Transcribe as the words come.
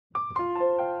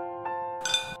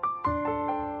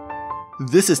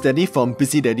This is Daddy from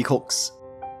busydaddycooks.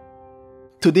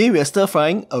 Today we are stir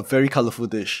frying a very colourful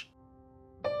dish.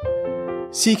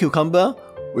 Sea cucumber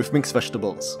with mixed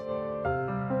vegetables.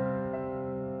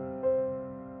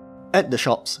 At the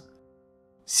shops,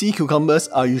 sea cucumbers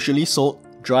are usually sold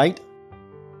dried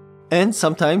and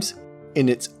sometimes in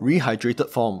its rehydrated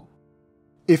form.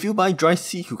 If you buy dry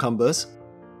sea cucumbers,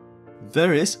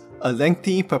 there is a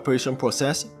lengthy preparation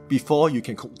process before you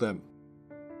can cook them.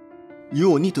 You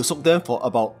will need to soak them for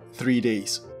about 3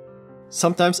 days,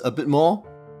 sometimes a bit more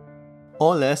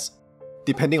or less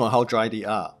depending on how dry they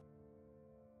are.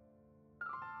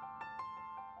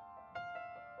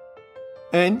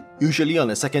 And usually on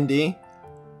the second day,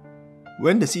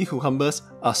 when the sea cucumbers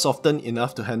are softened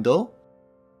enough to handle,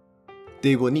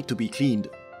 they will need to be cleaned.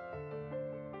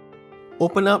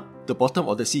 Open up the bottom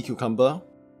of the sea cucumber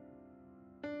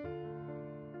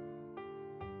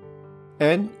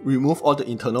and remove all the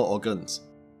internal organs.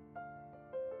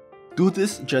 Do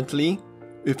this gently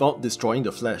without destroying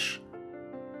the flesh.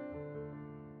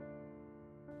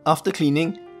 After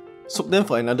cleaning, soak them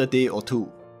for another day or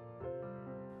 2.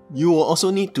 You will also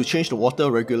need to change the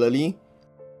water regularly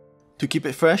to keep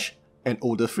it fresh and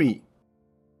odor-free.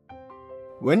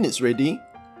 When it's ready,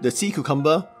 the sea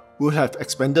cucumber will have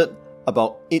expanded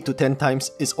about 8 to 10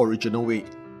 times its original weight.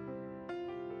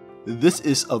 This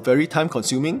is a very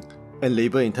time-consuming and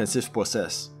labor-intensive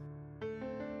process.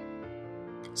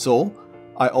 So,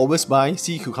 I always buy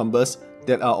sea cucumbers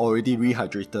that are already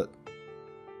rehydrated.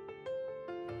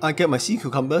 I get my sea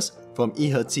cucumbers from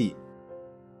Yiheji.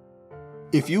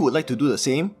 If you would like to do the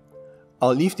same,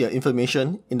 I'll leave their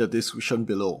information in the description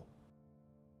below.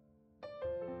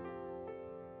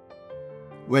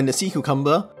 When the sea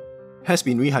cucumber has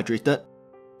been rehydrated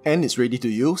and is ready to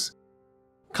use,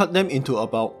 cut them into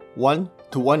about 1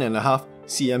 to 1.5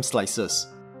 cm slices.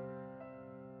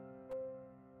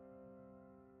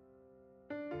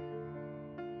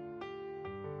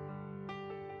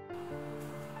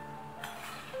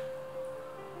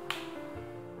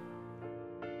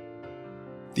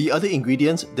 The other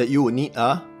ingredients that you will need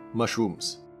are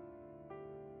mushrooms.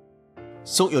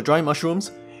 Soak your dry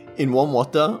mushrooms in warm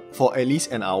water for at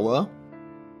least an hour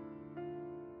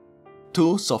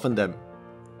to soften them.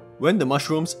 When the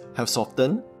mushrooms have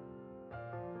softened,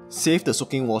 save the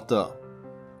soaking water.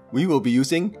 We will be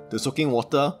using the soaking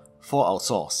water for our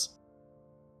sauce.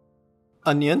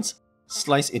 Onions,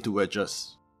 slice into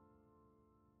wedges.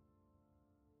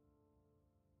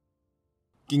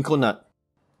 Ginkgo nut.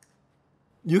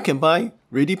 You can buy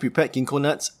ready prepared ginkgo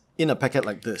nuts in a packet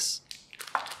like this.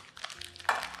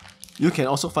 You can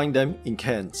also find them in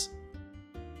cans.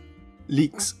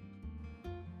 Leeks.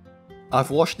 I've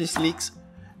washed these leeks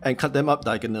and cut them up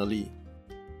diagonally.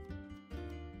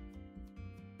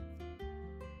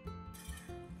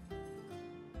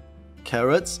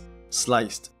 Carrots,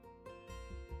 sliced.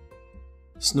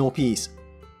 Snow peas.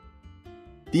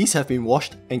 These have been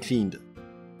washed and cleaned.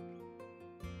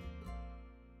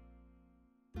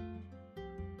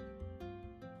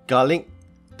 Garlic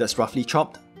that's roughly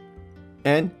chopped,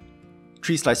 and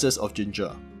 3 slices of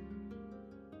ginger.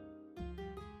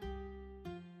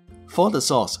 For the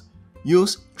sauce,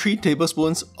 use 3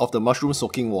 tablespoons of the mushroom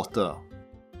soaking water.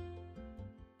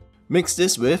 Mix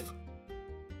this with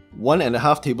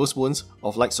 1.5 tablespoons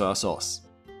of light soy sauce,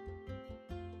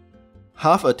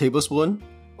 half a tablespoon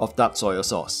of dark soy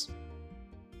sauce,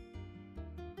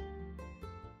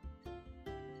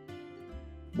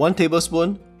 1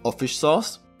 tablespoon of fish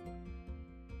sauce,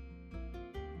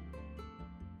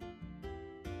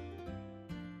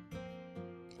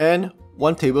 and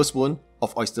 1 tablespoon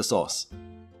of oyster sauce.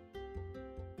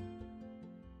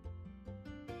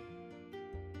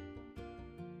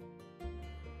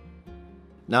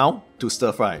 Now to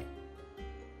stir fry.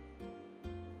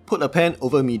 Put a pan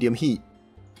over medium heat.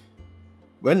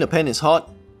 When the pan is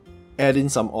hot, add in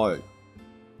some oil.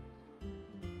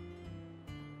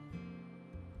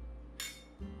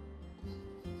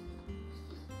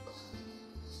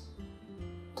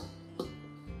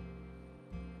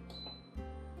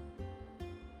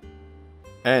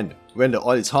 And when the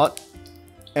oil is hot,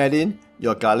 add in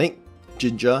your garlic,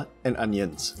 ginger and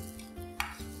onions.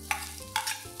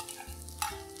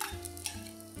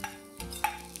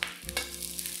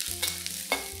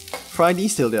 Fry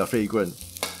these till they are fragrant.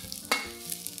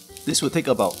 This will take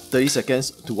about 30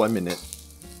 seconds to 1 minute.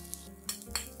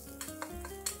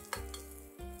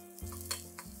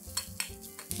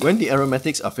 When the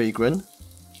aromatics are fragrant,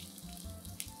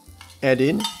 add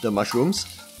in the mushrooms,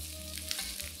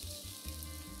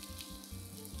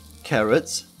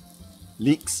 carrots,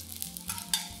 leeks,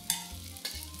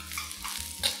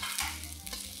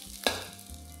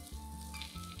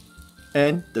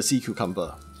 and the sea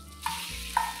cucumber.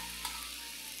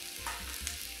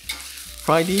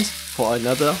 Fry these for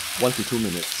another 1 to 2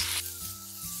 minutes.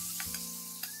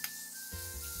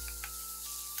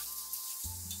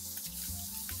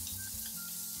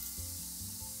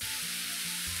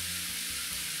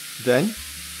 Then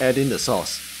add in the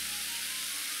sauce.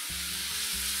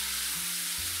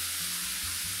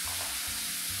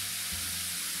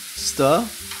 Stir.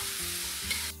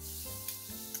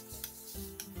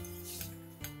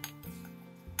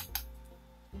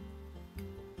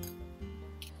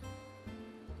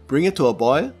 Bring it to a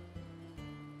boil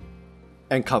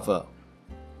and cover.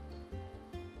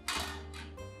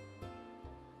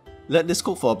 Let this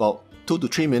cook for about 2 to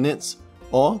 3 minutes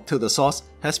or till the sauce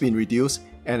has been reduced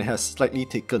and has slightly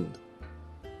thickened.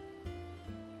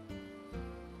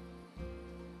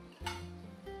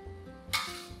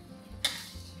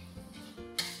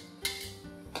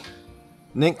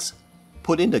 Next,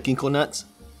 put in the ginkgo nuts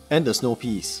and the snow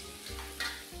peas.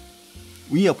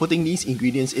 We are putting these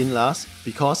ingredients in last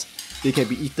because they can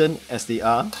be eaten as they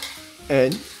are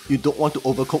and you don't want to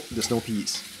overcook the snow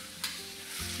peas.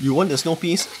 You want the snow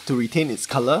peas to retain its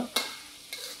color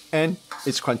and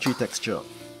its crunchy texture.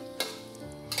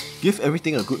 Give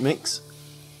everything a good mix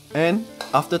and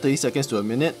after 30 seconds to a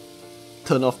minute,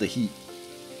 turn off the heat.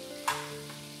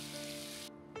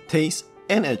 Taste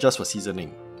and adjust for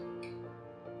seasoning.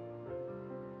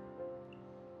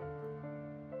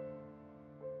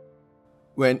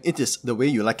 When it is the way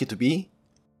you like it to be,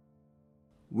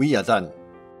 we are done.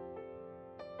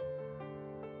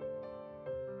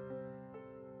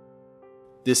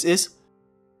 This is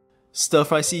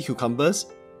stir-fry sea cucumbers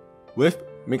with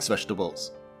mixed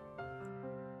vegetables.